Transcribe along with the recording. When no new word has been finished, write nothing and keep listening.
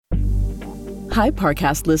Hi,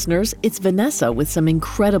 Parcast listeners. It's Vanessa with some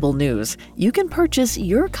incredible news. You can purchase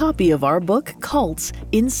your copy of our book, Cults,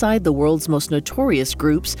 Inside the World's Most Notorious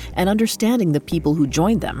Groups and Understanding the People Who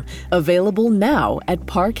Joined Them. Available now at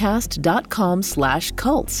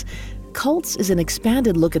parcast.com/cults. Cults is an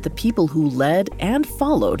expanded look at the people who led and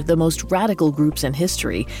followed the most radical groups in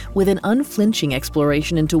history, with an unflinching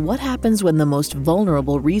exploration into what happens when the most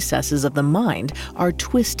vulnerable recesses of the mind are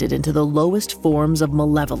twisted into the lowest forms of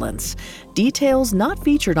malevolence. Details not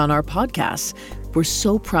featured on our podcasts. We're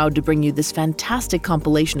so proud to bring you this fantastic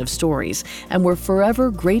compilation of stories, and we're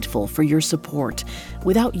forever grateful for your support.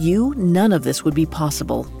 Without you, none of this would be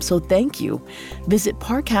possible, so thank you. Visit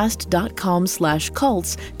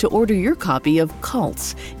parcast.com/cults to order your copy of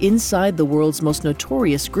Cults, Inside the World's Most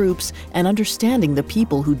Notorious Groups and Understanding the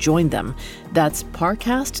People Who Joined Them. That's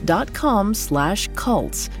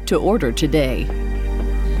parcast.com/cults to order today.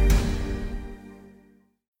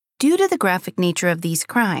 Due to the graphic nature of these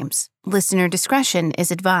crimes, listener discretion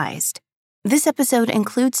is advised. This episode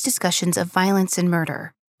includes discussions of violence and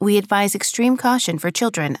murder. We advise extreme caution for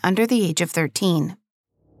children under the age of 13.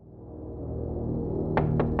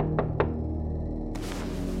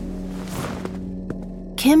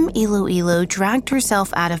 Kim Iloilo dragged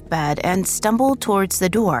herself out of bed and stumbled towards the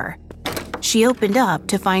door. She opened up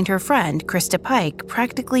to find her friend, Christa Pike,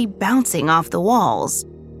 practically bouncing off the walls.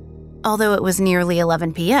 Although it was nearly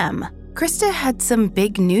 11 p.m., Christa had some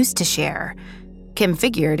big news to share. Kim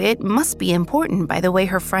figured it must be important by the way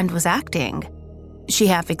her friend was acting. She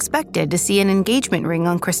half expected to see an engagement ring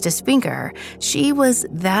on Christa's finger. She was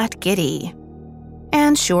that giddy.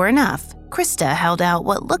 And sure enough, Christa held out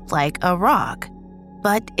what looked like a rock,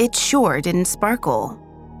 but it sure didn't sparkle.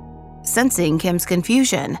 Sensing Kim's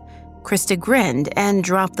confusion, Christa grinned and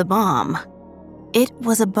dropped the bomb. It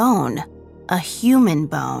was a bone, a human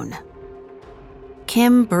bone.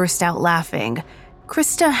 Kim burst out laughing.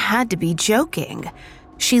 Christa had to be joking.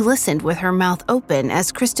 She listened with her mouth open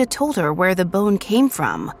as Christa told her where the bone came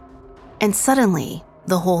from. And suddenly,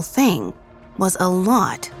 the whole thing was a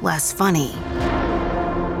lot less funny.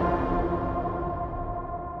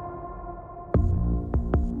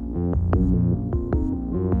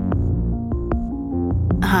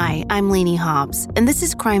 Hi, I'm Lainey Hobbs, and this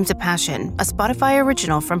is Crimes of Passion, a Spotify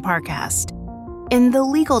original from Parcast. In the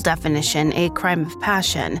legal definition, a crime of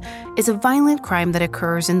passion is a violent crime that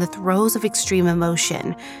occurs in the throes of extreme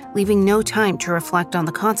emotion, leaving no time to reflect on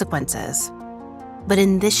the consequences. But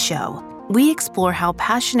in this show, we explore how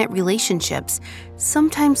passionate relationships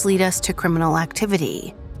sometimes lead us to criminal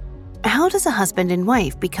activity. How does a husband and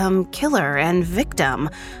wife become killer and victim,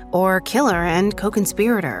 or killer and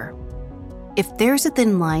co-conspirator? If there's a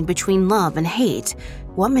thin line between love and hate,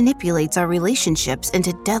 what manipulates our relationships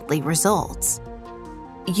into deadly results?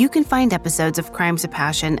 You can find episodes of Crimes of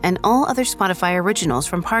Passion and all other Spotify originals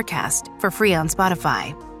from Parcast for free on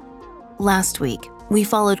Spotify. Last week, we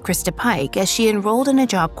followed Christa Pike as she enrolled in a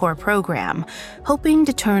Job Corps program, hoping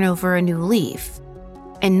to turn over a new leaf.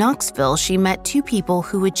 In Knoxville, she met two people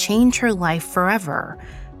who would change her life forever,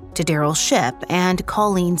 Tadaryl Shipp and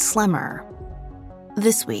Colleen Slemmer.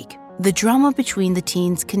 This week, the drama between the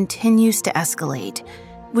teens continues to escalate.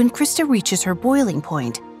 When Christa reaches her boiling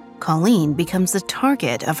point, Colleen becomes the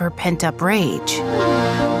target of her pent-up rage.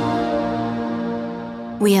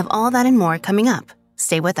 We have all that and more coming up.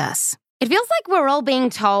 Stay with us. It feels like we're all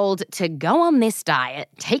being told to go on this diet,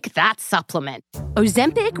 take that supplement.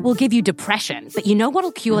 Ozempic will give you depression, but you know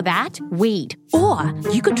what'll cure that? Weed. Or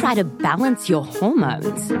you could try to balance your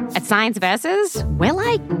hormones. At Science Versus, we're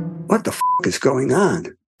like, what the is going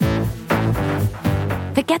on?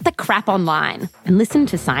 Forget the crap online and listen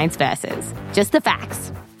to Science Versus. Just the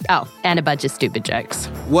facts. Oh, and a bunch of stupid jokes.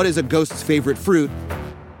 What is a ghost's favorite fruit?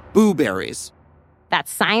 Blueberries.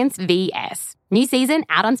 That's Science VS. New season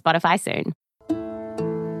out on Spotify soon.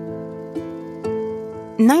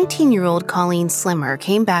 19-year-old Colleen Slemmer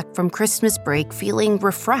came back from Christmas break feeling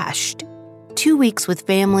refreshed. 2 weeks with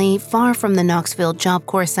family, far from the Knoxville Job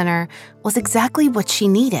Corps Center, was exactly what she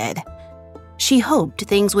needed. She hoped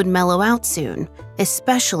things would mellow out soon,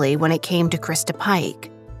 especially when it came to Christa Pike.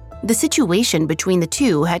 The situation between the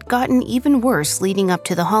two had gotten even worse leading up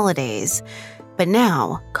to the holidays. But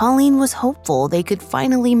now, Colleen was hopeful they could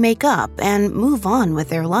finally make up and move on with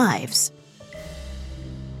their lives.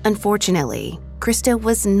 Unfortunately, Christa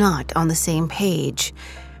was not on the same page.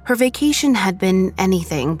 Her vacation had been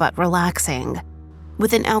anything but relaxing.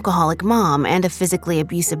 With an alcoholic mom and a physically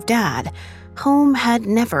abusive dad, home had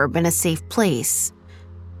never been a safe place.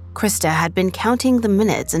 Christa had been counting the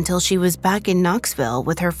minutes until she was back in Knoxville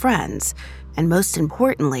with her friends, and most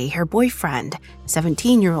importantly, her boyfriend,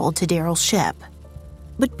 17-year-old Tadaryl Shipp.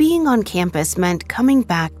 But being on campus meant coming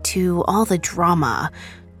back to all the drama.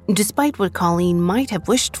 Despite what Colleen might have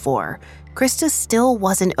wished for, Christa still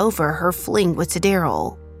wasn't over her fling with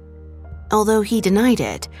Tadaryl. Although he denied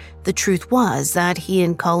it, the truth was that he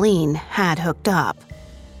and Colleen had hooked up.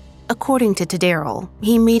 According to Tadaryl,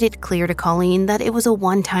 he made it clear to Colleen that it was a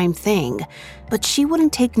one-time thing, but she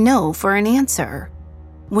wouldn't take no for an answer.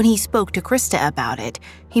 When he spoke to Christa about it,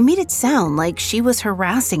 he made it sound like she was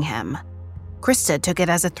harassing him. Christa took it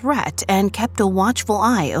as a threat and kept a watchful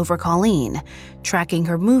eye over Colleen, tracking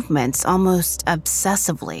her movements almost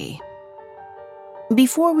obsessively.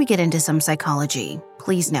 Before we get into some psychology,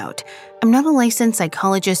 please note, I'm not a licensed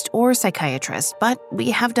psychologist or psychiatrist, but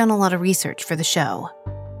we have done a lot of research for the show.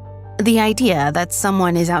 The idea that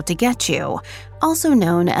someone is out to get you, also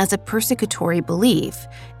known as a persecutory belief,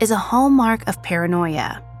 is a hallmark of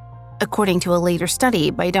paranoia. According to a later study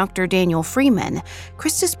by Dr. Daniel Freeman,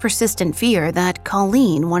 Christa's persistent fear that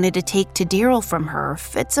Colleen wanted to take Tadaryl from her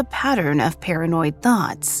fits a pattern of paranoid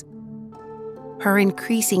thoughts. Her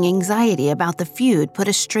increasing anxiety about the feud put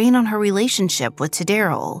a strain on her relationship with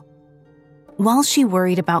Tadaryl. While she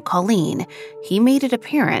worried about Colleen, he made it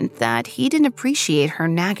apparent that he didn't appreciate her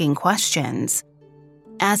nagging questions.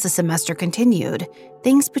 As the semester continued,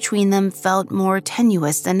 things between them felt more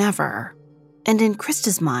tenuous than ever. And in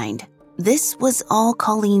Christa's mind, this was all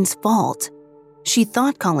Colleen's fault. She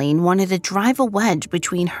thought Colleen wanted to drive a wedge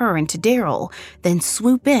between her and Tadaryl, then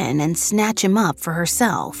swoop in and snatch him up for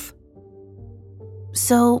herself.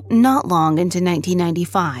 So, not long into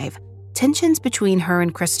 1995, tensions between her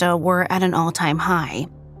and Christa were at an all-time high.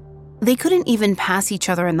 They couldn't even pass each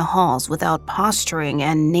other in the halls without posturing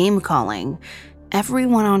and name-calling.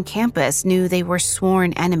 Everyone on campus knew they were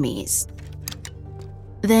sworn enemies.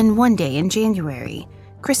 Then one day in January,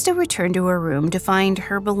 Christa returned to her room to find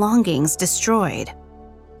her belongings destroyed.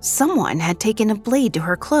 Someone had taken a blade to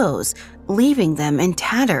her clothes, leaving them in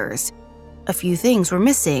tatters. A few things were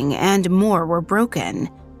missing and more were broken.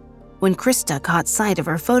 When Christa caught sight of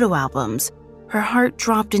her photo albums, her heart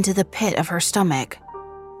dropped into the pit of her stomach.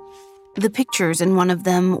 The pictures in one of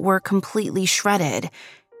them were completely shredded.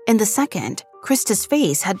 In the second, Christa's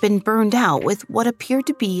face had been burned out with what appeared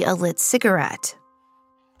to be a lit cigarette.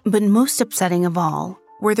 But most upsetting of all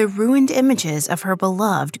were the ruined images of her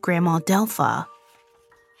beloved Grandma Delpha.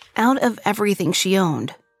 Out of everything she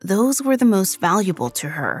owned, those were the most valuable to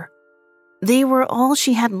her. They were all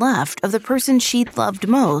she had left of the person she'd loved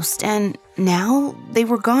most, and now they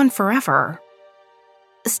were gone forever.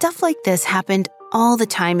 Stuff like this happened all the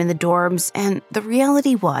time in the dorms, and the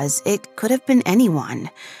reality was it could have been anyone.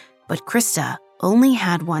 But Christa only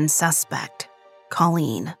had one suspect,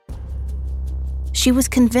 Colleen. She was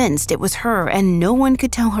convinced it was her and no one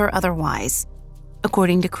could tell her otherwise.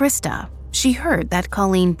 According to Christa, she heard that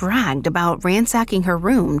Colleen bragged about ransacking her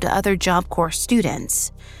room to other Job Corps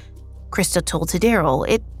students. Christa told Tadaryl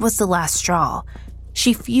it was the last straw.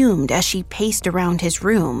 She fumed as she paced around his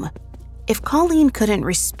room. If Colleen couldn't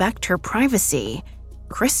respect her privacy,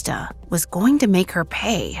 Christa was going to make her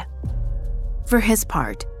pay. For his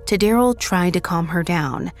part, Tadaryl tried to calm her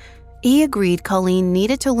down. He agreed Colleen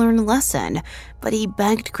needed to learn a lesson, but he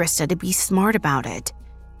begged Christa to be smart about it.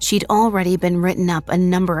 She'd already been written up a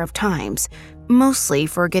number of times, mostly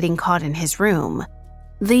for getting caught in his room.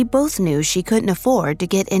 They both knew she couldn't afford to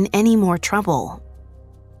get in any more trouble.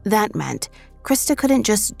 That meant Christa couldn't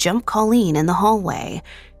just jump Colleen in the hallway.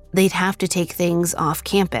 They'd have to take things off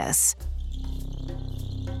campus.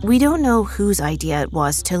 We don't know whose idea it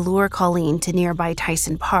was to lure Colleen to nearby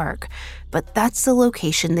Tyson Park, but that's the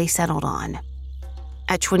location they settled on.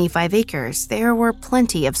 At 25 acres, there were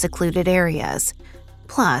plenty of secluded areas.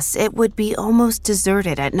 Plus, it would be almost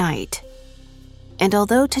deserted at night. And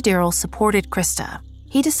although Tadaryl supported Christa,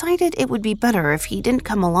 he decided it would be better if he didn't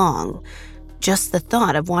come along. Just the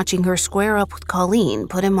thought of watching her square up with Colleen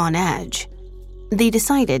put him on edge. They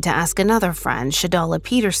decided to ask another friend, Shadala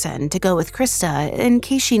Peterson, to go with Christa in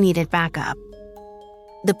case she needed backup.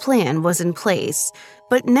 The plan was in place,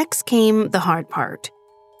 but next came the hard part.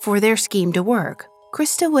 For their scheme to work,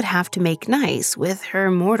 Christa would have to make nice with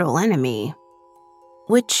her mortal enemy.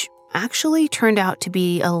 Which actually turned out to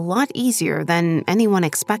be a lot easier than anyone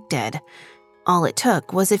expected. All it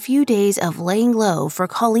took was a few days of laying low for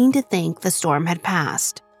Colleen to think the storm had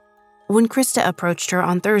passed. When Christa approached her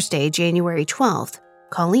on Thursday, January 12th,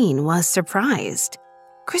 Colleen was surprised.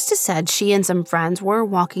 Christa said she and some friends were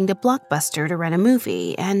walking to Blockbuster to rent a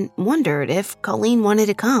movie and wondered if Colleen wanted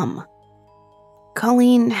to come.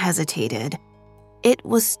 Colleen hesitated. It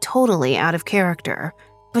was totally out of character,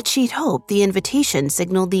 but she'd hoped the invitation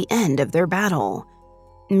signaled the end of their battle.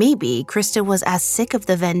 Maybe Christa was as sick of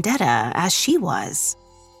the vendetta as she was.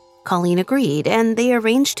 Colleen agreed, and they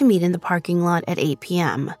arranged to meet in the parking lot at 8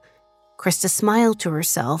 p.m. Christa smiled to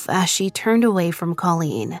herself as she turned away from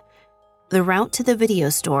Colleen. The route to the video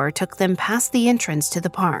store took them past the entrance to the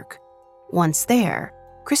park. Once there,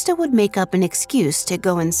 Christa would make up an excuse to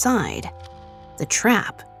go inside. The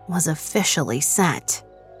trap was officially set.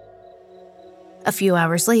 A few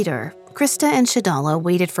hours later, Christa and Shadala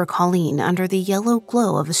waited for Colleen under the yellow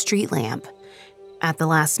glow of a street lamp. At the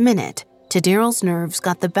last minute, Tadaryl's nerves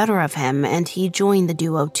got the better of him and he joined the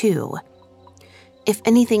duo too. If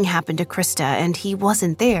anything happened to Christa and he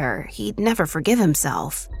wasn't there, he'd never forgive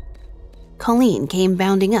himself. Colleen came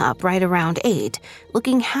bounding up right around 8,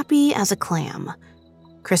 looking happy as a clam.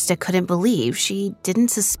 Christa couldn't believe she didn't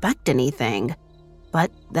suspect anything.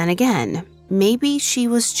 But then again, maybe she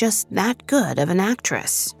was just that good of an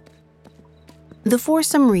actress. The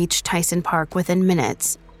foursome reached Tyson Park within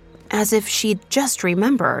minutes. As if she'd just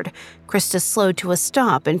remembered, Christa slowed to a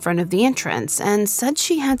stop in front of the entrance and said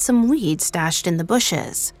she had some weed stashed in the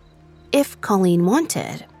bushes. If Colleen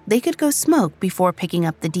wanted, they could go smoke before picking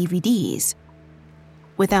up the DVDs.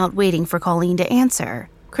 Without waiting for Colleen to answer,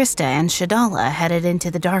 Christa and Shadala headed into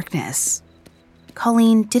the darkness.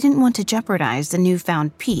 Colleen didn't want to jeopardize the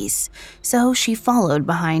newfound peace, so she followed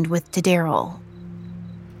behind with Tadaryl.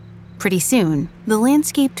 Pretty soon, the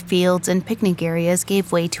landscaped fields and picnic areas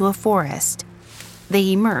gave way to a forest.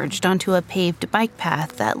 They emerged onto a paved bike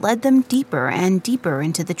path that led them deeper and deeper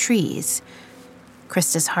into the trees.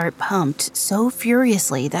 Christa's heart pumped so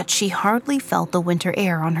furiously that she hardly felt the winter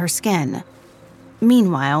air on her skin.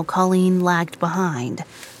 Meanwhile, Colleen lagged behind,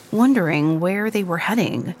 wondering where they were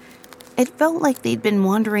heading. It felt like they'd been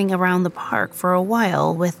wandering around the park for a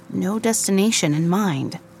while with no destination in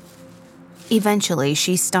mind. Eventually,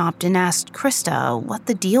 she stopped and asked Christa what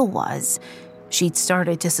the deal was. She'd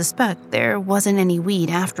started to suspect there wasn't any weed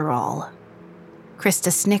after all.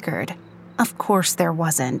 Christa snickered. Of course there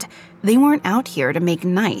wasn't. They weren't out here to make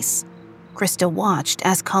nice. Christa watched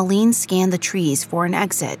as Colleen scanned the trees for an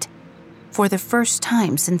exit. For the first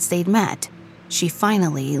time since they'd met, she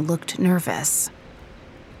finally looked nervous.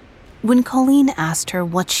 When Colleen asked her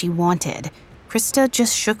what she wanted, Christa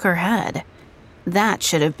just shook her head. That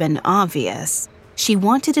should have been obvious. She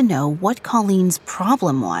wanted to know what Colleen's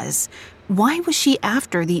problem was. Why was she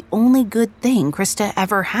after the only good thing Christa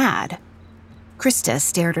ever had? Christa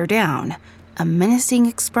stared her down, a menacing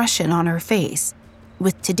expression on her face,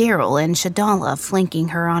 with Tadaryl and Shadala flanking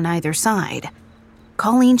her on either side.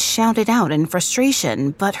 Colleen shouted out in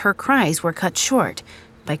frustration, but her cries were cut short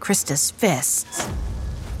by Christa's fists.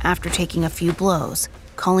 After taking a few blows,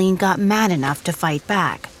 Colleen got mad enough to fight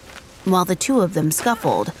back. While the two of them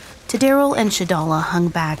scuffled, Tadaryl and Shadala hung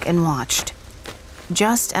back and watched.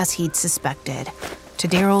 Just as he'd suspected,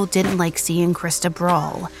 Tadaryl didn't like seeing Christa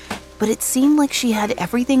brawl, but it seemed like she had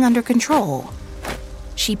everything under control.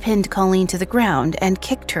 She pinned Colleen to the ground and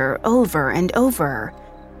kicked her over and over.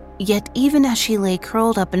 Yet even as she lay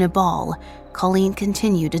curled up in a ball, Colleen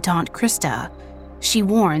continued to taunt Christa. She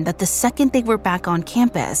warned that the second they were back on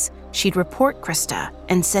campus, she'd report Christa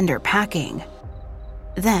and send her packing.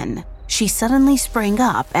 Then, she suddenly sprang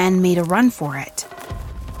up and made a run for it.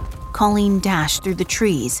 Colleen dashed through the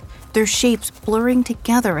trees, their shapes blurring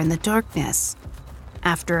together in the darkness.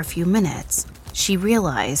 After a few minutes, she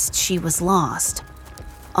realized she was lost.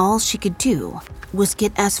 All she could do was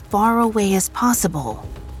get as far away as possible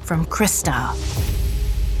from Christa.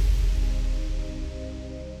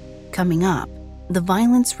 Coming up, the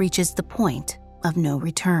violence reaches the point of no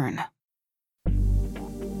return.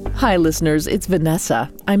 Hi listeners, it's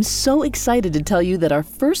Vanessa. I'm so excited to tell you that our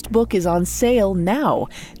first book is on sale now.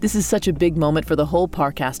 This is such a big moment for the whole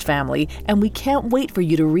Parcast family, and we can't wait for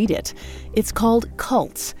you to read it. It's called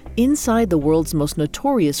Cults: Inside the World's Most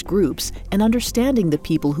Notorious Groups and Understanding the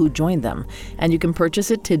People Who Join Them. And you can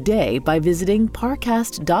purchase it today by visiting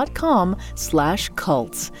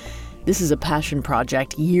parcast.com/cults. This is a passion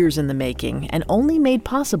project years in the making and only made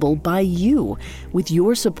possible by you. With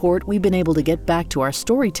your support, we've been able to get back to our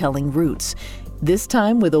storytelling roots. This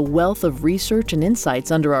time with a wealth of research and insights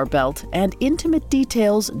under our belt and intimate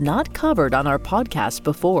details not covered on our podcast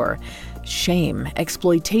before. Shame,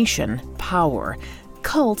 exploitation, power.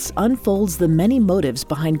 Cults unfolds the many motives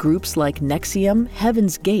behind groups like NXIVM,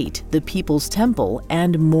 Heaven's Gate, the People's Temple,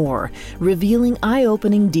 and more, revealing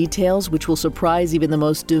eye-opening details which will surprise even the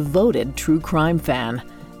most devoted true crime fan.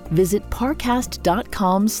 Visit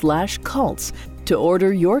parcast.com/cults to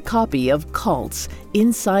order your copy of Cults: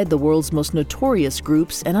 Inside the World's Most Notorious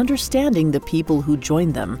Groups and Understanding the People Who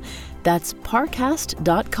Join Them. That's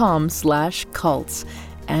parcast.com/cults.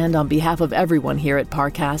 And on behalf of everyone here at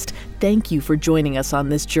Parcast, thank you for joining us on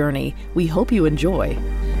this journey. We hope you enjoy.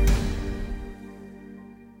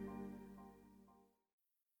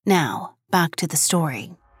 Now, back to the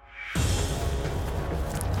story.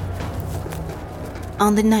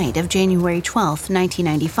 On the night of January 12,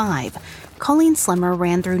 1995, Colleen Slimmer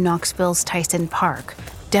ran through Knoxville's Tyson Park,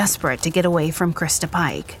 desperate to get away from Christa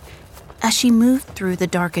Pike. As she moved through the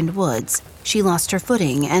darkened woods, she lost her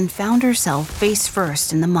footing and found herself face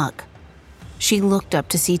first in the muck. She looked up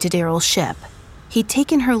to see Tadaryl Shipp. He'd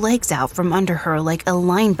taken her legs out from under her like a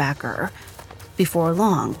linebacker. Before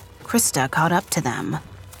long, Christa caught up to them.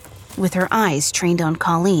 With her eyes trained on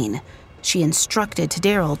Colleen, she instructed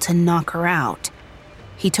Tadaryl to knock her out.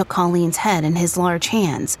 He took Colleen's head in his large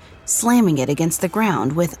hands, slamming it against the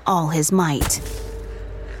ground with all his might.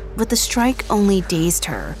 But the strike only dazed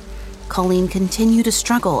her. Colleen continued to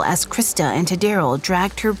struggle as Christa and Tadaryl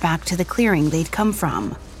dragged her back to the clearing they'd come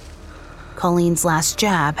from. Colleen's last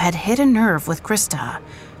jab had hit a nerve with Christa.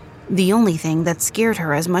 The only thing that scared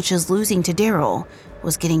her as much as losing Tadaryl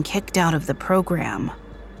was getting kicked out of the program.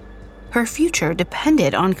 Her future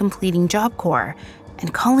depended on completing Job Corps,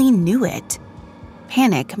 and Colleen knew it.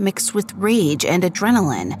 Panic mixed with rage and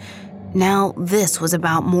adrenaline. Now this was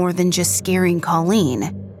about more than just scaring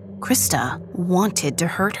Colleen. Christa wanted to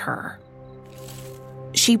hurt her.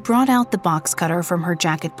 She brought out the box cutter from her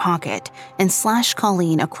jacket pocket and slashed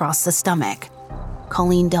Colleen across the stomach.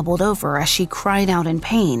 Colleen doubled over as she cried out in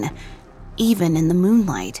pain. Even in the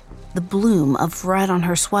moonlight, the bloom of red on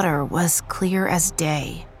her sweater was clear as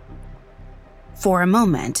day. For a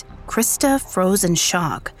moment, Christa froze in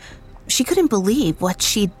shock. She couldn't believe what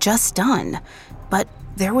she'd just done, but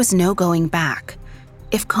there was no going back.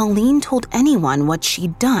 If Colleen told anyone what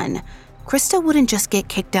she'd done, Christa wouldn't just get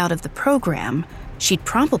kicked out of the program, she'd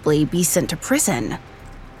probably be sent to prison.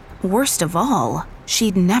 Worst of all,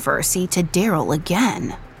 she'd never see Tadaryl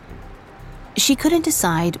again. She couldn't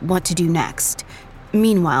decide what to do next.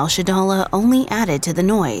 Meanwhile, Shadala only added to the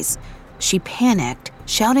noise. She panicked,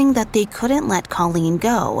 shouting that they couldn't let Colleen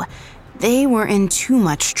go. They were in too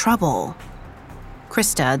much trouble.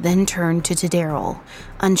 Christa then turned to Tadaryl,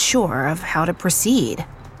 unsure of how to proceed.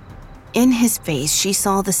 In his face, she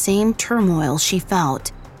saw the same turmoil she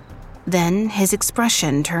felt. Then his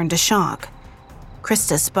expression turned to shock.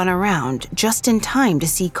 Christa spun around just in time to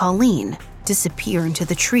see Colleen disappear into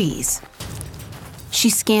the trees. She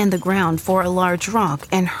scanned the ground for a large rock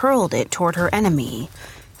and hurled it toward her enemy.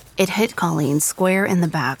 It hit Colleen square in the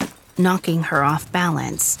back, knocking her off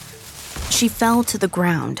balance. She fell to the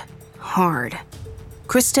ground, hard.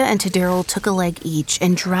 Christa and Tadaryl took a leg each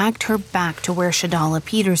and dragged her back to where Shadala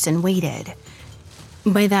Peterson waited.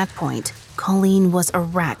 By that point, Colleen was a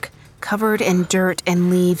wreck, covered in dirt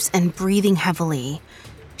and leaves and breathing heavily.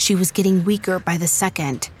 She was getting weaker by the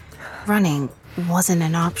second. Running wasn't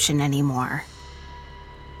an option anymore.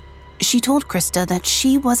 She told Christa that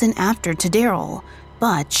she wasn't after Tadaryl,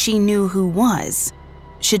 but she knew who was.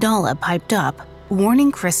 Shadala piped up,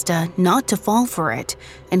 warning Christa not to fall for it,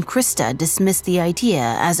 and Christa dismissed the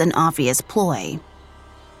idea as an obvious ploy.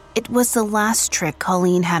 It was the last trick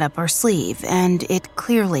Colleen had up her sleeve, and it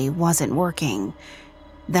clearly wasn't working.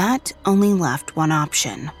 That only left one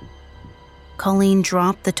option. Colleen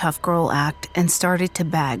dropped the tough girl act and started to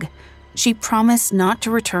beg. She promised not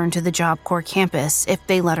to return to the Job Corps campus if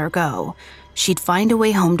they let her go. She'd find a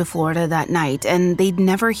way home to Florida that night, and they'd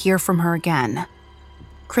never hear from her again.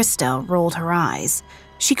 Christa rolled her eyes.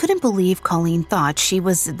 She couldn't believe Colleen thought she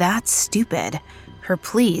was that stupid. Her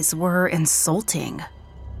pleas were insulting.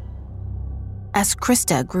 As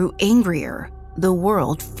Christa grew angrier, the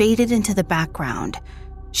world faded into the background.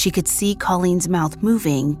 She could see Colleen's mouth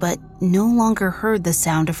moving, but no longer heard the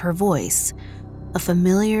sound of her voice. A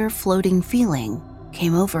familiar floating feeling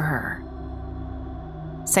came over her.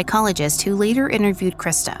 Psychologists who later interviewed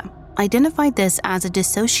Christa identified this as a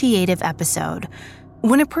dissociative episode.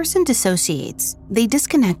 When a person dissociates, they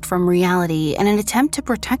disconnect from reality in an attempt to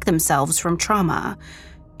protect themselves from trauma.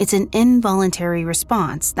 It's an involuntary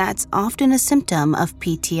response that's often a symptom of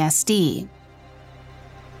PTSD.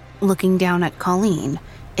 Looking down at Colleen,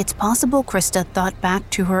 it's possible Christa thought back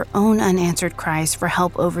to her own unanswered cries for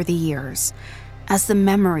help over the years. As the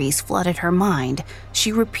memories flooded her mind,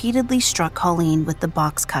 she repeatedly struck Colleen with the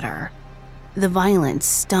box cutter. The violence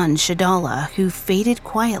stunned Shadala, who faded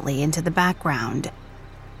quietly into the background.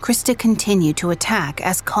 Christa continued to attack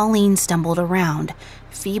as Colleen stumbled around,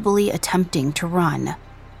 feebly attempting to run.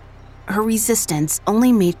 Her resistance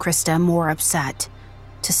only made Christa more upset.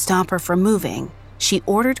 To stop her from moving, she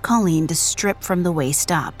ordered Colleen to strip from the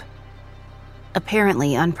waist up.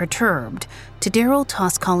 Apparently unperturbed, Tadaryl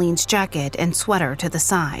tossed Colleen's jacket and sweater to the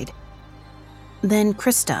side. Then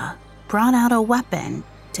Christa brought out a weapon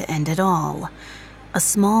to end it all, a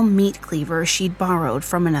small meat cleaver she'd borrowed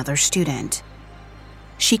from another student.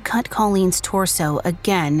 She cut Colleen's torso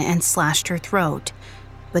again and slashed her throat,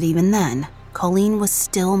 but even then, Colleen was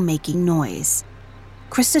still making noise.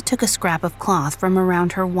 Christa took a scrap of cloth from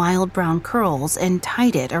around her wild brown curls and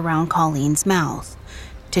tied it around Colleen's mouth.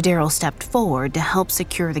 Tadaryl stepped forward to help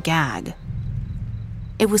secure the gag.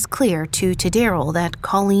 It was clear to Tadaryl that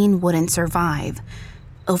Colleen wouldn't survive.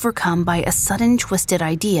 Overcome by a sudden twisted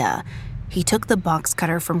idea, he took the box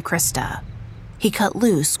cutter from Christa. He cut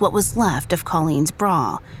loose what was left of Colleen's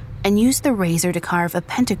bra and used the razor to carve a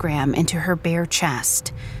pentagram into her bare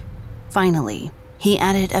chest. Finally, he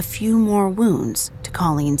added a few more wounds to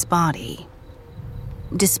Colleen's body.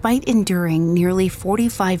 Despite enduring nearly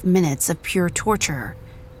 45 minutes of pure torture,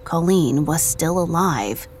 Colleen was still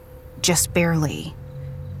alive, just barely.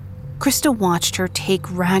 Christa watched her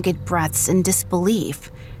take ragged breaths in disbelief.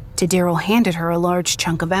 Tadaryl handed her a large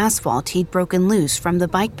chunk of asphalt he'd broken loose from the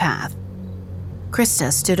bike path.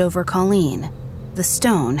 Christa stood over Colleen, the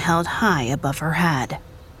stone held high above her head.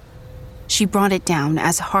 She brought it down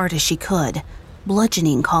as hard as she could,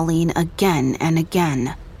 bludgeoning Colleen again and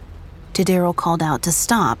again. Tadaryl called out to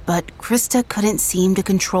stop, but Christa couldn't seem to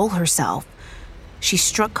control herself. She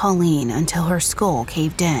struck Colleen until her skull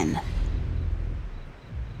caved in.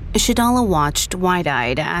 Shadala watched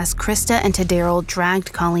wide-eyed as Christa and Tadaryl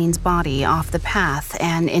dragged Colleen's body off the path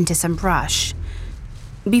and into some brush.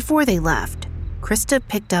 Before they left, Christa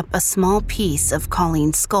picked up a small piece of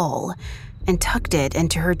Colleen's skull and tucked it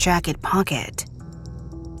into her jacket pocket.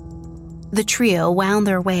 The trio wound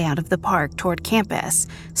their way out of the park toward campus,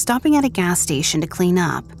 stopping at a gas station to clean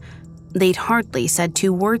up. They'd hardly said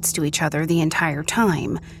 2 words to each other the entire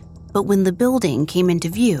time, but when the building came into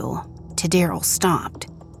view, Tadaryl stopped.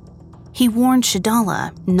 He warned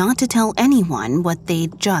Shadala not to tell anyone what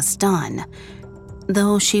they'd just done.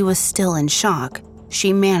 Though she was still in shock,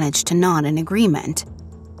 she managed to nod in agreement.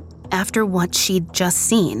 After what she'd just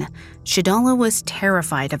seen, Shadala was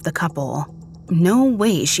terrified of the couple. No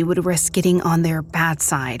way she would risk getting on their bad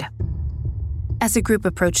side. As the group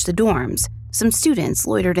approached the dorms, some students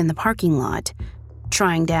loitered in the parking lot.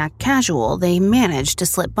 Trying to act casual, they managed to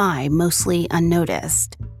slip by mostly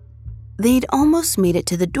unnoticed. They'd almost made it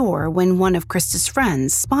to the door when one of Christa's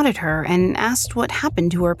friends spotted her and asked what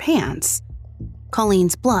happened to her pants.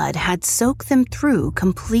 Colleen's blood had soaked them through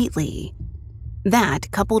completely.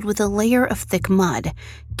 That, coupled with a layer of thick mud,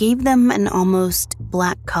 gave them an almost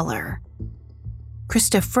black color.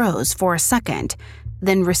 Christa froze for a second,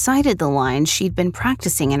 then recited the lines she'd been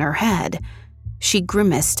practicing in her head. She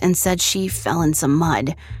grimaced and said she fell in some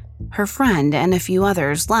mud. Her friend and a few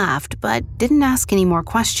others laughed, but didn't ask any more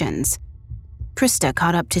questions. Christa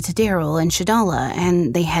caught up to Tadaryl and Shadala,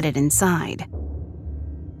 and they headed inside.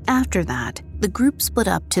 After that, the group split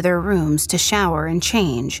up to their rooms to shower and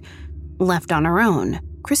change. Left on her own,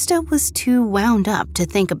 Christa was too wound up to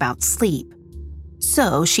think about sleep.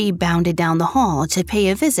 So she bounded down the hall to pay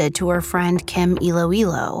a visit to her friend Kim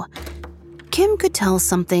Iloilo. Kim could tell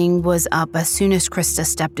something was up as soon as Christa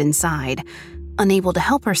stepped inside. Unable to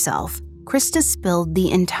help herself, Christa spilled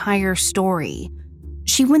the entire story.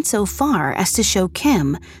 She went so far as to show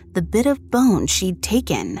Kim the bit of bone she'd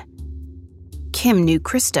taken. Kim knew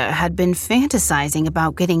Christa had been fantasizing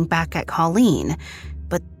about getting back at Colleen,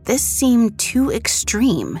 but this seemed too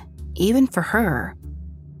extreme, even for her.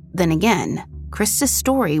 Then again, Christa's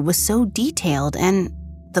story was so detailed and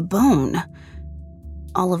the bone.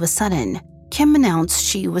 All of a sudden, Kim announced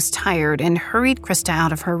she was tired and hurried Christa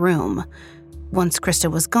out of her room. Once Christa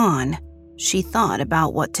was gone, she thought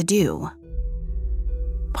about what to do.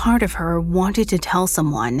 Part of her wanted to tell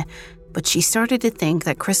someone, but she started to think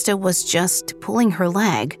that Christa was just pulling her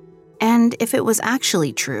leg, and if it was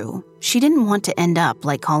actually true, she didn't want to end up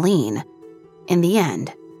like Colleen. In the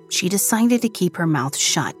end, she decided to keep her mouth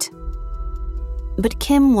shut. But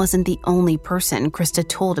Kim wasn't the only person Christa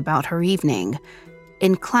told about her evening.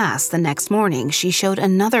 In class the next morning, she showed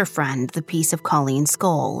another friend the piece of Colleen's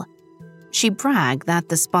skull. She bragged that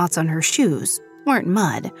the spots on her shoes weren't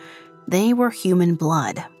mud, they were human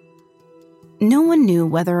blood. No one knew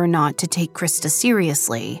whether or not to take Christa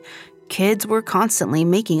seriously. Kids were constantly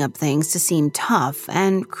making up things to seem tough,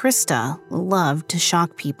 and Christa loved to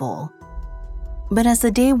shock people. But as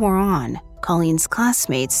the day wore on, Colleen's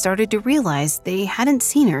classmates started to realize they hadn't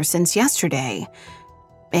seen her since yesterday.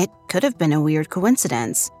 It could have been a weird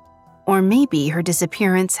coincidence. Or maybe her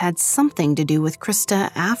disappearance had something to do with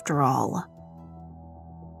Christa after all.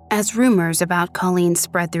 As rumors about Colleen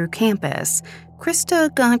spread through campus,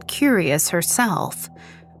 Christa got curious herself.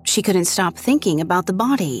 She couldn't stop thinking about the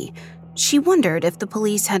body. She wondered if the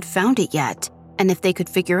police had found it yet, and if they could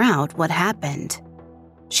figure out what happened.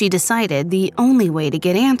 She decided the only way to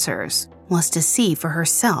get answers was to see for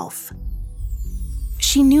herself.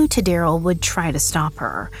 She knew Tadaryl would try to stop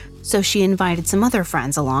her, so she invited some other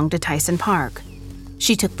friends along to Tyson Park.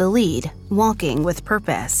 She took the lead, walking with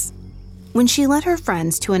purpose. When she led her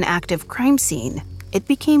friends to an active crime scene, it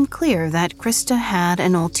became clear that Christa had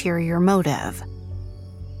an ulterior motive.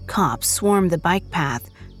 Cops swarmed the bike path,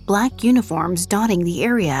 black uniforms dotting the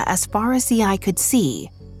area as far as the eye could see.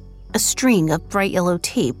 A string of bright yellow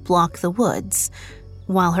tape blocked the woods.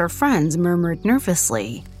 While her friends murmured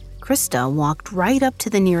nervously, Christa walked right up to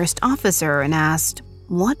the nearest officer and asked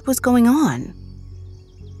what was going on.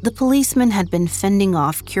 The policeman had been fending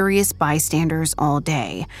off curious bystanders all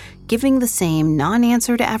day, giving the same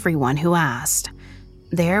non-answer to everyone who asked.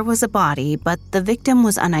 There was a body, but the victim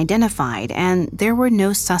was unidentified and there were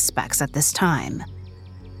no suspects at this time.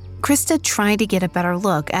 Christa tried to get a better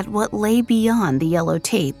look at what lay beyond the yellow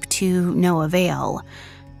tape to no avail.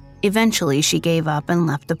 Eventually, she gave up and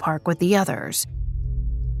left the park with the others.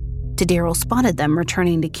 Tadaryl spotted them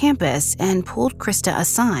returning to campus and pulled Christa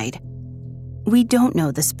aside. We don't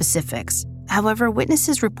know the specifics. However,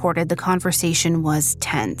 witnesses reported the conversation was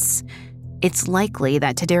tense. It's likely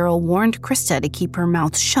that Tadaryl warned Christa to keep her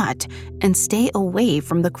mouth shut and stay away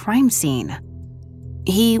from the crime scene.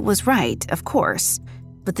 He was right, of course,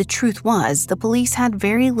 but the truth was the police had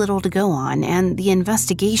very little to go on and the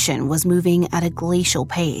investigation was moving at a glacial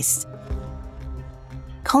pace.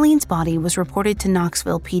 Colleen's body was reported to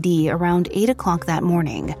Knoxville PD around 8 o'clock that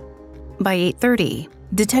morning. By 8:30,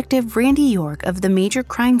 Detective Randy York of the Major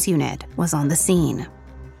Crimes Unit was on the scene.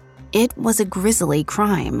 It was a grisly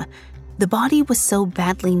crime. The body was so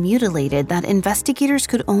badly mutilated that investigators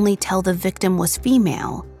could only tell the victim was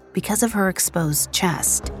female because of her exposed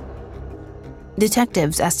chest.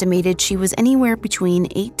 Detectives estimated she was anywhere between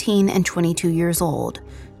 18 and 22 years old.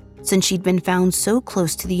 Since she'd been found so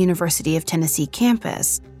close to the University of Tennessee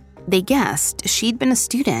campus, they guessed she'd been a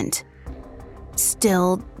student.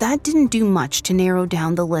 Still, that didn't do much to narrow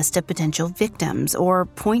down the list of potential victims or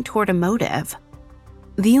point toward a motive.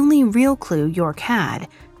 The only real clue York had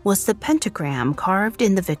was the pentagram carved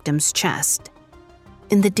in the victim's chest.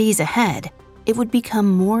 In the days ahead, it would become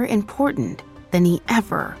more important than he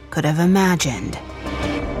ever could have imagined.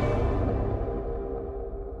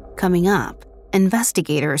 Coming up,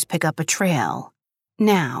 investigators pick up a trail.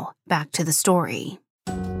 Now, back to the story.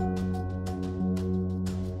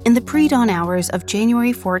 In the pre-dawn hours of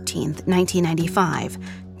January 14, 1995,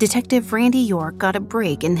 Detective Randy York got a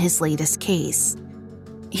break in his latest case.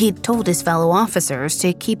 He'd told his fellow officers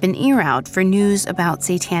to keep an ear out for news about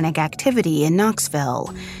satanic activity in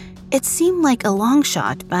Knoxville. It seemed like a long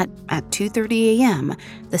shot, but at 2:30 a.m.,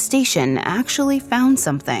 the station actually found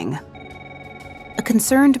something. A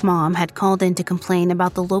concerned mom had called in to complain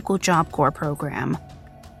about the local Job Corps program.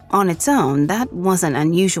 On its own, that wasn't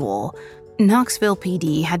unusual. Knoxville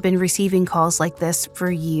PD had been receiving calls like this for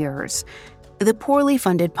years. The poorly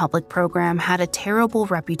funded public program had a terrible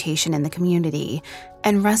reputation in the community,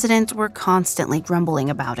 and residents were constantly grumbling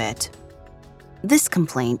about it. This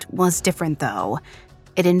complaint was different, though.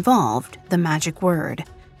 It involved the magic word.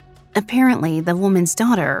 Apparently, the woman's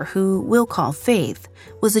daughter, who we'll call Faith,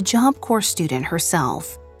 was a Job Corps student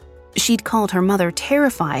herself. She'd called her mother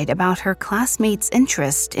terrified about her classmates'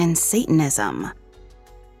 interest in Satanism.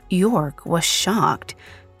 York was shocked.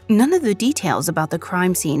 None of the details about the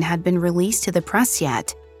crime scene had been released to the press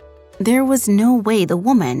yet. There was no way the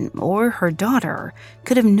woman, or her daughter,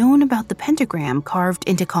 could have known about the pentagram carved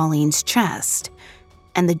into Colleen's chest.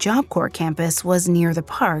 And the Job Corps campus was near the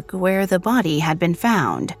park where the body had been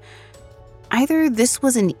found. Either this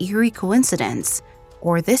was an eerie coincidence,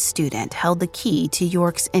 or this student held the key to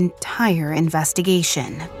York's entire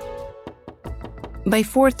investigation. By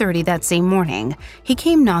 4:30 that same morning, he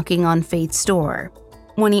came knocking on Faith's door.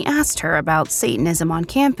 When he asked her about Satanism on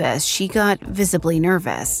campus, she got visibly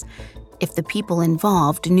nervous. If the people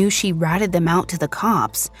involved knew she ratted them out to the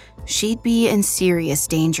cops, she'd be in serious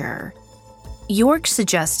danger. York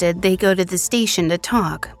suggested they go to the station to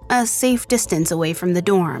talk, a safe distance away from the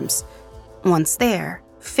dorms. Once there,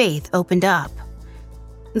 Faith opened up.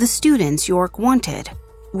 The students York wanted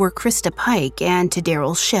were Christa Pike and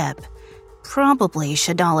Tadaryl Shipp. Probably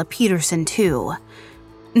Shadala Peterson, too.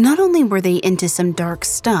 Not only were they into some dark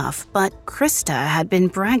stuff, but Christa had been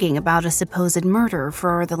bragging about a supposed murder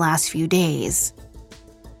for the last few days.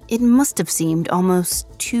 It must have seemed almost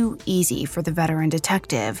too easy for the veteran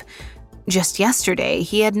detective. Just yesterday,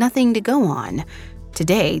 he had nothing to go on.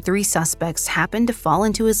 Today, 3 suspects happened to fall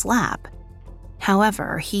into his lap.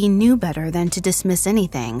 However, he knew better than to dismiss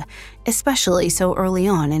anything, especially so early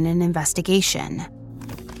on in an investigation.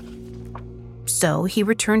 So he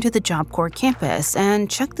returned to the Job Corps campus and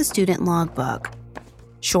checked the student logbook.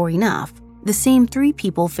 Sure enough, the same 3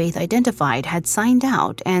 people Faith identified had signed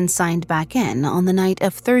out and signed back in on the night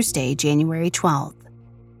of Thursday, January 12th.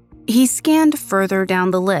 He scanned further down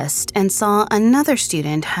the list and saw another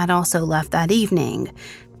student had also left that evening,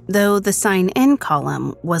 though the sign-in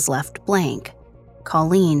column was left blank: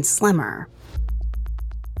 Colleen Slimmer.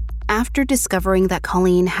 After discovering that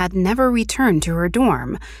Colleen had never returned to her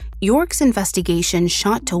dorm, York's investigation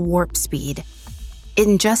shot to warp speed.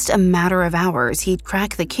 In just a matter of hours, he'd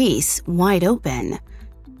crack the case wide open.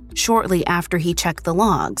 Shortly after he checked the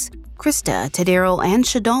logs, Christa, Tadaryl, and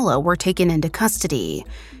Shadala were taken into custody.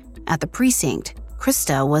 At the precinct,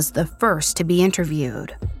 Christa was the first to be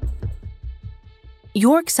interviewed.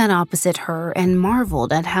 York sat opposite her and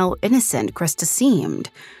marveled at how innocent Christa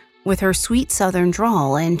seemed. With her sweet southern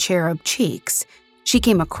drawl and cherub cheeks, she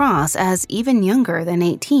came across as even younger than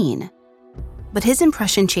 18. But his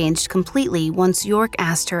impression changed completely once York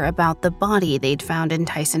asked her about the body they'd found in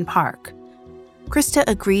Tyson Park. Christa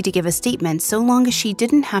agreed to give a statement so long as she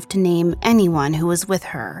didn't have to name anyone who was with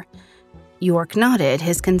her. York nodded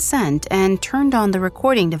his consent and turned on the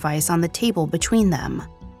recording device on the table between them.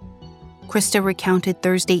 Christa recounted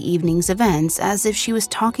Thursday evening's events as if she was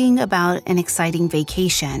talking about an exciting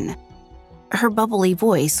vacation. Her bubbly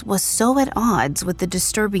voice was so at odds with the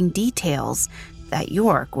disturbing details that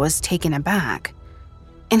York was taken aback.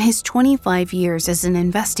 In his 25 years as an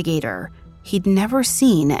investigator, he'd never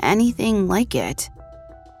seen anything like it.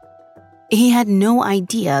 He had no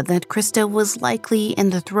idea that Christa was likely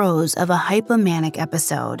in the throes of a hypomanic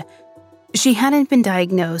episode. She hadn't been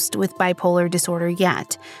diagnosed with bipolar disorder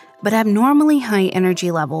yet, but abnormally high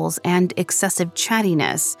energy levels and excessive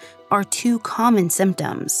chattiness are 2 common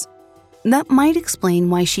symptoms. That might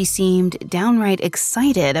explain why she seemed downright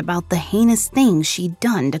excited about the heinous things she'd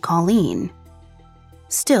done to Colleen.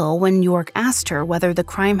 Still, when York asked her whether the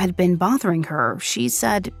crime had been bothering her, she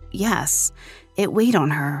said yes, it weighed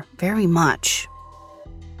on her very much.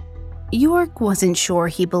 York wasn't sure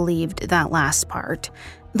he believed that last part.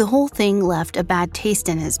 The whole thing left a bad taste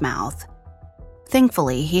in his mouth.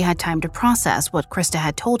 Thankfully, he had time to process what Christa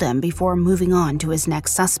had told him before moving on to his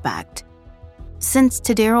next suspect. Since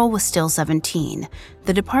Tadaryl was still 17,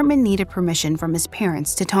 the department needed permission from his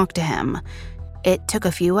parents to talk to him. It took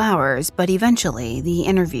a few hours, but eventually the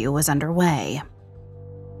interview was underway.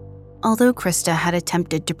 Although Christa had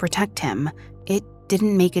attempted to protect him, it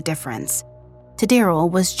didn't make a difference. Tadaryl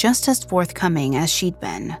was just as forthcoming as she'd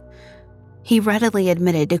been. He readily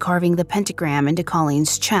admitted to carving the pentagram into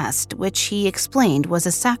Colleen's chest, which he explained was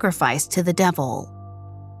a sacrifice to the devil.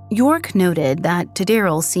 York noted that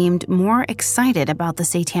Tadaryl seemed more excited about the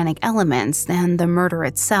satanic elements than the murder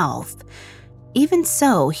itself. Even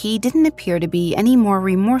so, he didn't appear to be any more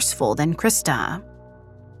remorseful than Christa.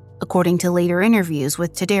 According to later interviews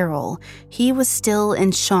with Tadaryl, he was still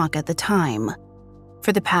in shock at the time.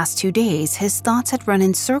 For the past 2 days, his thoughts had run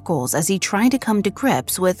in circles as he tried to come to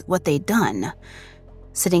grips with what they'd done.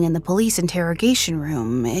 Sitting in the police interrogation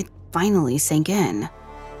room, it finally sank in.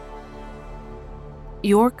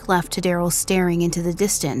 York left Tadaryl staring into the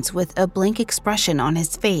distance with a blank expression on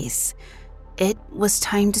his face. It was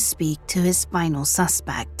time to speak to his final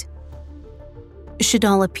suspect.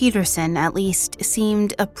 Shadala Peterson, at least,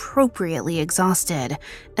 seemed appropriately exhausted,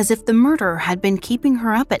 as if the murder had been keeping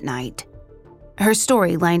her up at night. Her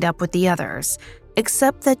story lined up with the others,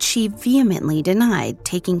 except that she vehemently denied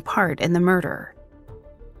taking part in the murder.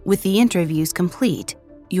 With the interviews complete,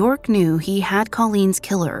 York knew he had Colleen's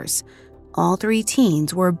killers. All 3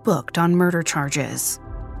 teens were booked on murder charges.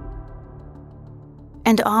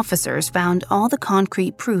 And officers found all the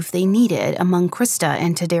concrete proof they needed among Christa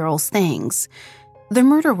and Tadaryl's things. The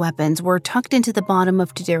murder weapons were tucked into the bottom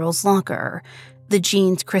of Tadaryl's locker. The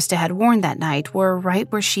jeans Christa had worn that night were right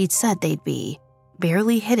where she'd said they'd be,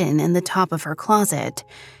 barely hidden in the top of her closet,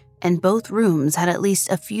 and both rooms had at least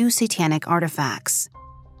a few satanic artifacts.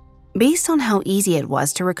 Based on how easy it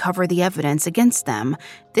was to recover the evidence against them,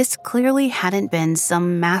 this clearly hadn't been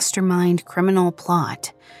some mastermind criminal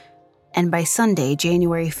plot. And by Sunday,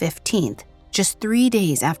 January 15th, just 3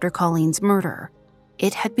 days after Colleen's murder,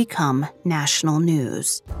 it had become national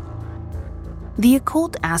news. The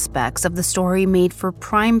occult aspects of the story made for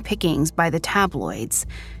prime pickings by the tabloids.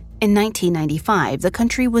 In 1995, the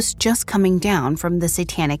country was just coming down from the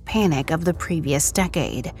satanic panic of the previous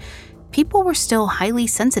decade. People were still highly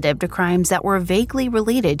sensitive to crimes that were vaguely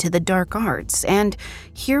related to the dark arts, and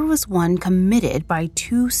here was one committed by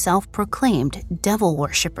 2 self-proclaimed devil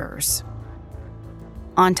worshippers.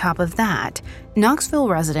 On top of that, Knoxville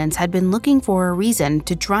residents had been looking for a reason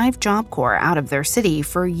to drive Job Corps out of their city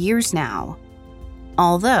for years now.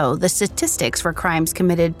 Although the statistics for crimes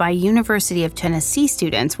committed by University of Tennessee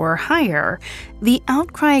students were higher, the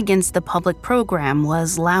outcry against the public program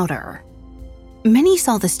was louder. Many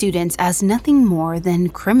saw the students as nothing more than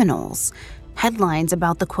criminals. Headlines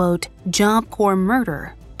about the, quote, Job Corps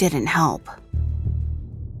murder didn't help.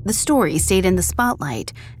 The story stayed in the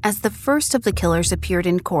spotlight as the first of the killers appeared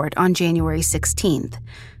in court on January 16th.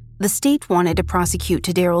 The state wanted to prosecute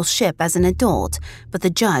Tadaryl Shipp as an adult, but the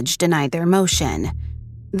judge denied their motion.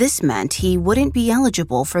 This meant he wouldn't be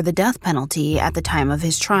eligible for the death penalty at the time of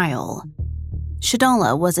his trial.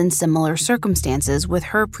 Shadala was in similar circumstances with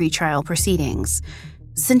her pretrial proceedings.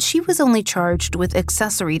 Since she was only charged with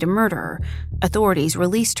accessory to murder, authorities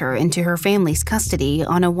released her into her family's custody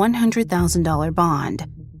on a $100,000 bond.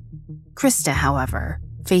 Christa, however,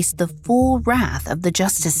 faced the full wrath of the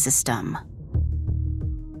justice system.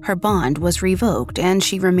 Her bond was revoked and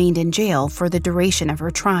she remained in jail for the duration of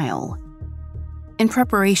her trial. In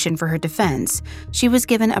preparation for her defense, she was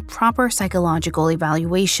given a proper psychological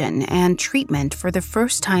evaluation and treatment for the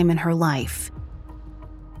first time in her life.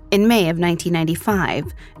 In May of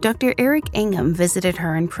 1995, Dr. Eric Ingham visited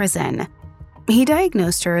her in prison. He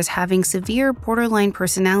diagnosed her as having severe borderline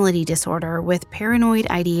personality disorder with paranoid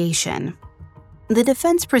ideation. The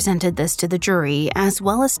defense presented this to the jury, as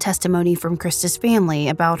well as testimony from Christa's family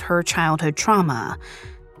about her childhood trauma.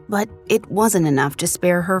 But it wasn't enough to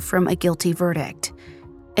spare her from a guilty verdict.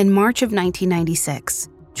 In March of 1996,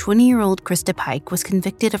 20-year-old Christa Pike was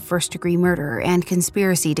convicted of first-degree murder and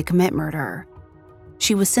conspiracy to commit murder.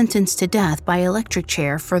 She was sentenced to death by electric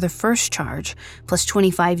chair for the first charge, plus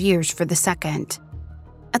 25 years for the second.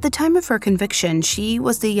 At the time of her conviction, she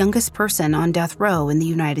was the youngest person on death row in the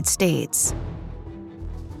United States.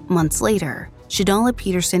 Months later, Shadala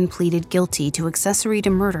Peterson pleaded guilty to accessory to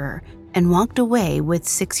murder and walked away with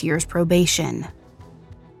 6 years probation.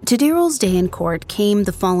 Tadaryl's day in court came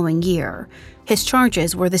the following year. His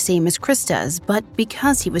charges were the same as Christa's, but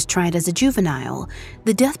because he was tried as a juvenile,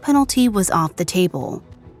 the death penalty was off the table.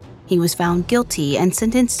 He was found guilty and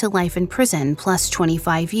sentenced to life in prison plus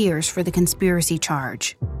 25 years for the conspiracy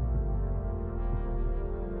charge.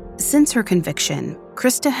 Since her conviction,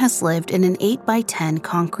 Christa has lived in an 8x10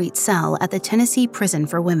 concrete cell at the Tennessee Prison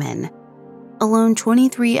for Women. Alone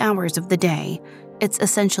 23 hours of the day, it's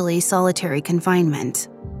essentially solitary confinement.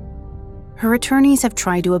 Her attorneys have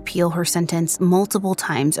tried to appeal her sentence multiple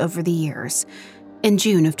times over the years. In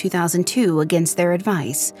June of 2002, against their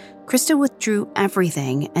advice, Christa withdrew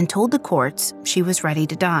everything and told the courts she was ready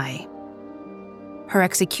to die. Her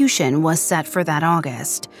execution was set for that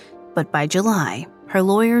August, but by July, her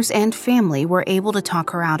lawyers and family were able to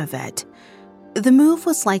talk her out of it. The move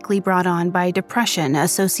was likely brought on by depression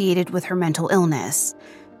associated with her mental illness.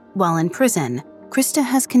 While in prison, Christa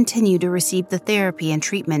has continued to receive the therapy and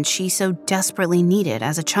treatment she so desperately needed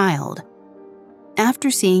as a child. After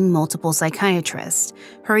seeing multiple psychiatrists,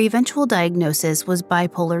 her eventual diagnosis was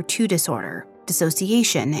bipolar II disorder,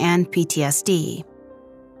 dissociation, and PTSD.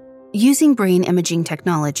 Using brain imaging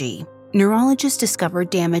technology, neurologists discovered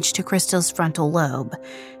damage to Christa's frontal lobe.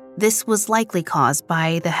 This was likely caused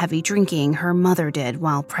by the heavy drinking her mother did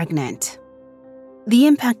while pregnant. The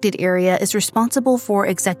impacted area is responsible for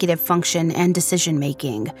executive function and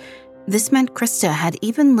decision-making. This meant Christa had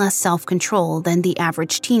even less self-control than the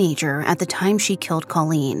average teenager at the time she killed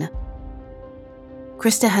Colleen.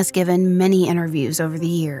 Christa has given many interviews over the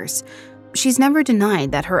years. She's never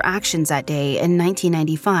denied that her actions that day in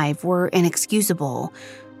 1995 were inexcusable.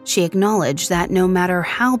 She acknowledged that no matter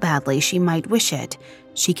how badly she might wish it,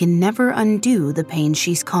 she can never undo the pain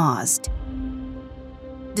she's caused.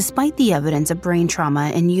 Despite the evidence of brain trauma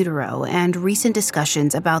in utero and recent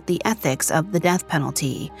discussions about the ethics of the death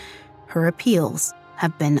penalty, her appeals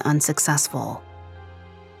have been unsuccessful.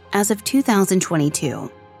 As of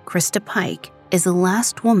 2022, Christa Pike is the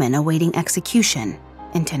last woman awaiting execution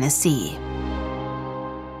in Tennessee.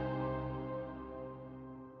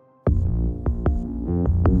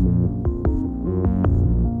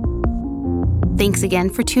 Thanks again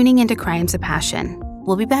for tuning into Crimes of Passion.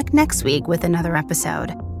 We'll be back next week with another episode.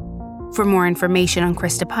 For more information on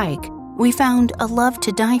Christa Pike, we found A Love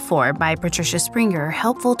to Die For by Patricia Springer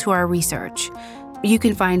helpful to our research. You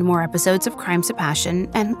can find more episodes of Crimes of Passion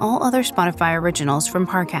and all other Spotify originals from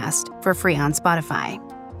Parcast for free on Spotify.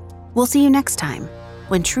 We'll see you next time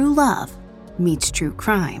when true love meets true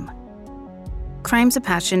crime. Crimes of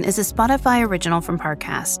Passion is a Spotify original from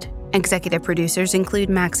Parcast. Executive producers include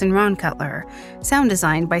Max and Ron Cutler, sound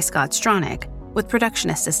design by Scott Stronach, with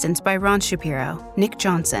production assistance by Ron Shapiro, Nick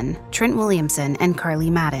Johnson, Trent Williamson, and Carly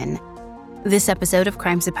Madden. This episode of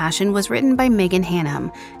Crimes of Passion was written by Megan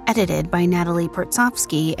Hannum, edited by Natalie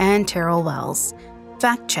Pertsovsky and Terrell Wells.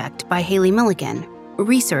 Fact-checked by Haley Milligan.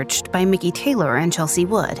 Researched by Mickey Taylor and Chelsea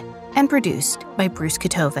Wood. And produced by Bruce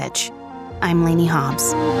Katovich. I'm Lainey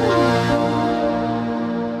Hobbs.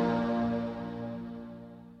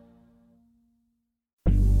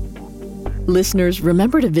 Listeners,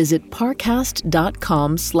 remember to visit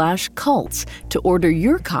parcast.com/cults to order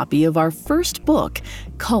your copy of our first book,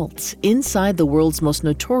 Cults, Inside the World's Most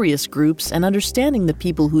Notorious Groups and Understanding the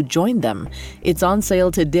People Who Joined Them. It's on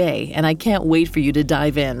sale today, and I can't wait for you to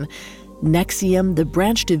dive in. NXIVM, the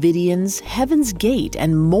Branch Davidians, Heaven's Gate,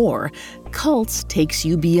 and more. Cults takes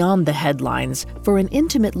you beyond the headlines for an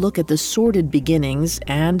intimate look at the sordid beginnings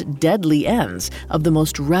and deadly ends of the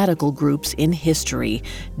most radical groups in history.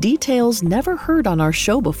 Details never heard on our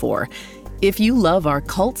show before. If you love our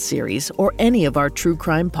Cult series or any of our true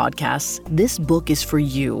crime podcasts, this book is for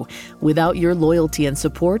you. Without your loyalty and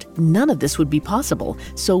support, none of this would be possible,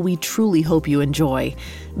 so we truly hope you enjoy.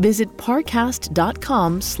 Visit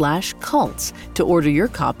parcast.com/cults to order your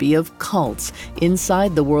copy of Cults,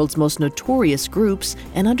 Inside the World's Most Notorious Groups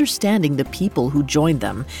and Understanding the People Who Joined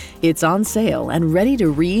Them. It's on sale and ready to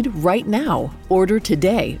read right now. Order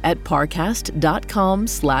today at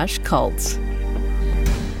parcast.com/cults.